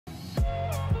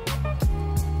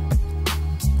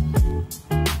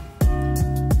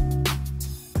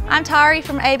I'm Tari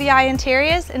from ABI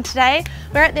Interiors, and today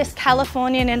we're at this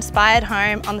Californian-inspired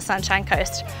home on the Sunshine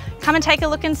Coast. Come and take a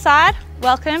look inside.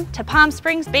 Welcome to Palm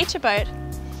Springs Beach Abode.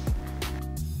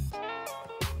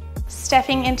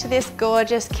 Stepping into this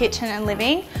gorgeous kitchen and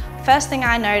living, first thing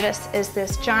I notice is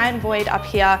this giant void up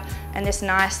here and this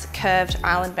nice curved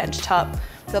island bench top.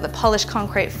 We've got the polished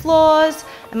concrete floors,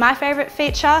 and my favourite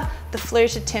feature, the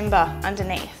fluted timber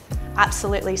underneath.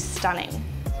 Absolutely stunning.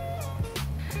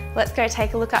 Let's go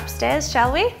take a look upstairs,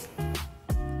 shall we?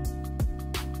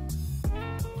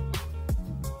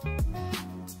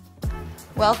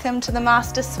 Welcome to the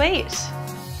master suite.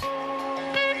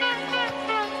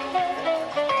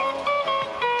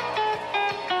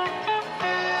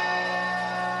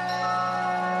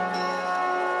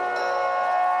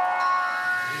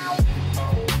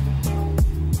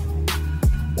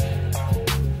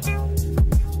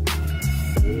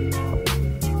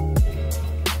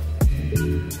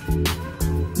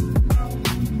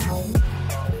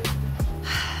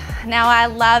 Now I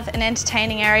love an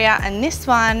entertaining area, and this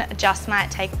one just might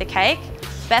take the cake.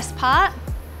 Best part,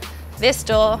 this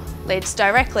door leads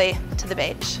directly to the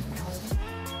beach.